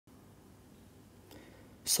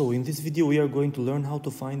So in this video we are going to learn how to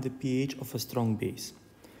find the pH of a strong base.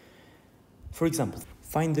 For example,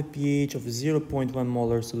 find the pH of 0.1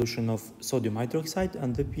 molar solution of sodium hydroxide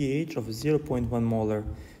and the pH of 0.1 molar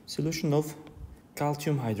solution of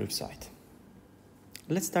calcium hydroxide.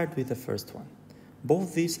 Let's start with the first one.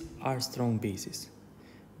 Both these are strong bases,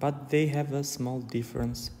 but they have a small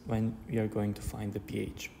difference when we are going to find the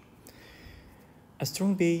pH. A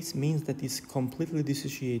strong base means that it's completely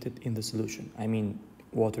dissociated in the solution, I mean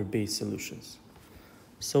water-based solutions.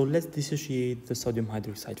 So let's dissociate the sodium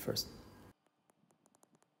hydroxide first.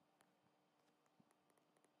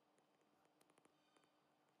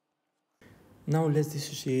 Now let's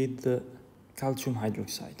dissociate the calcium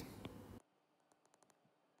hydroxide.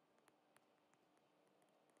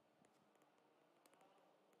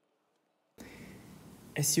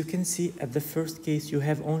 As you can see, at the first case you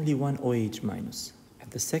have only one OH minus.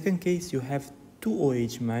 At the second case you have two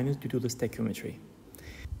OH minus due to the stoichiometry.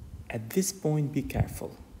 At this point, be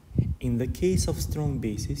careful. In the case of strong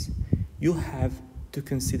bases, you have to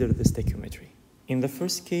consider the stoichiometry. In the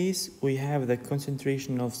first case, we have the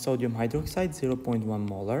concentration of sodium hydroxide 0.1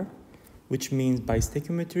 molar, which means by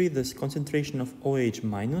stoichiometry the concentration of OH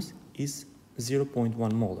minus is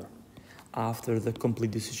 0.1 molar after the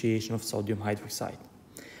complete dissociation of sodium hydroxide.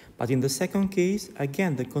 But in the second case,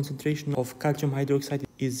 again, the concentration of calcium hydroxide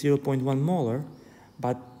is 0.1 molar,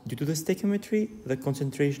 but due to the stoichiometry, the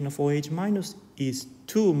concentration of OH minus is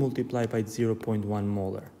 2 multiplied by 0.1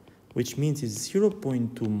 molar, which means it's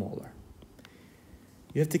 0.2 molar.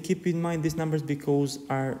 You have to keep in mind these numbers because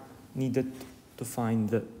are needed to find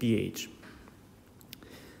the pH.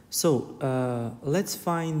 So let's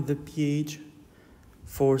find the pH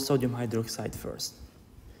for sodium hydroxide first.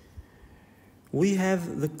 We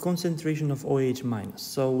have the concentration of OH minus,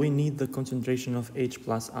 so we need the concentration of H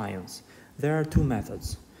plus ions. There are two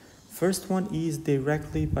methods. First one is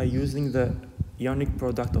directly by using the ionic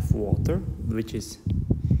product of water, which is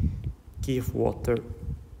K of water,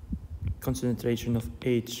 concentration of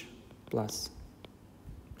H plus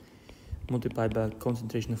multiplied by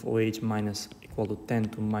concentration of OH minus equal to 10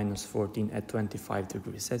 to minus 14 at 25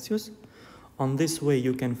 degrees Celsius. On this way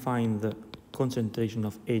you can find the concentration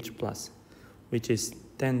of H plus, which is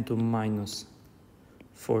 10 to minus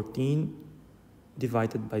 14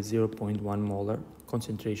 divided by 0.1 molar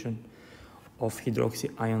concentration of hydroxy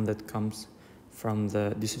ion that comes from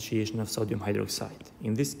the dissociation of sodium hydroxide.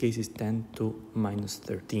 In this case is 10 to minus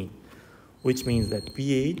 13, which means that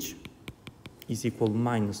pH is equal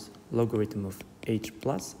minus logarithm of H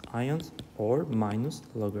plus ions or minus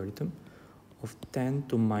logarithm of 10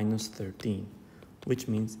 to minus 13, which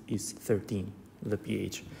means is 13, the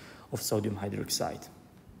pH of sodium hydroxide.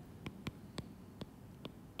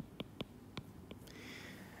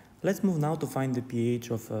 Let's move now to find the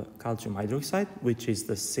pH of calcium hydroxide, which is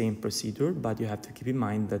the same procedure, but you have to keep in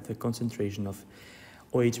mind that the concentration of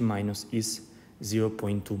OH minus is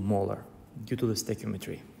 0.2 molar due to the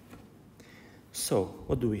stoichiometry. So,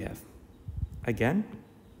 what do we have? Again,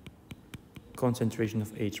 concentration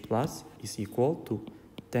of H plus is equal to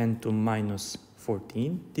 10 to minus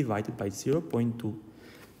 14 divided by 0.2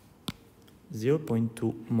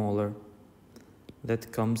 molar.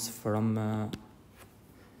 That comes from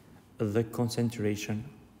the concentration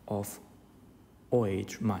of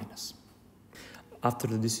OH minus after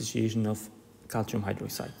the dissociation of calcium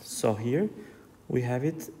hydroxide. So here we have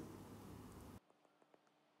it.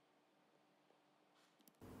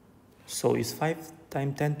 So it's 5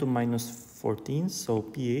 times 10 to minus 14, so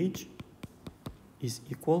pH is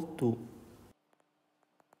equal to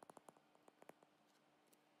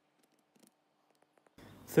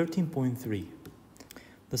 13.3.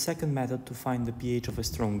 The second method to find the pH of a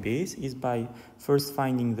strong base is by first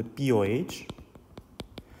finding the pOH,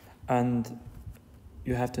 and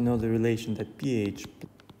you have to know the relation that pH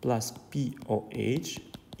plus pOH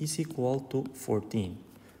is equal to 14,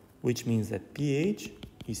 which means that pH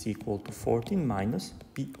is equal to 14 minus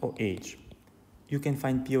pOH. You can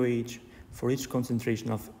find pOH for each concentration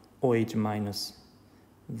of OH minus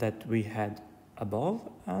that we had above,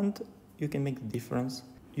 and you can make the difference.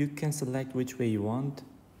 You can select which way you want.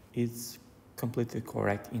 It's completely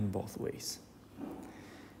correct in both ways.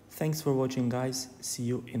 Thanks for watching, guys. See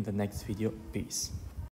you in the next video. Peace.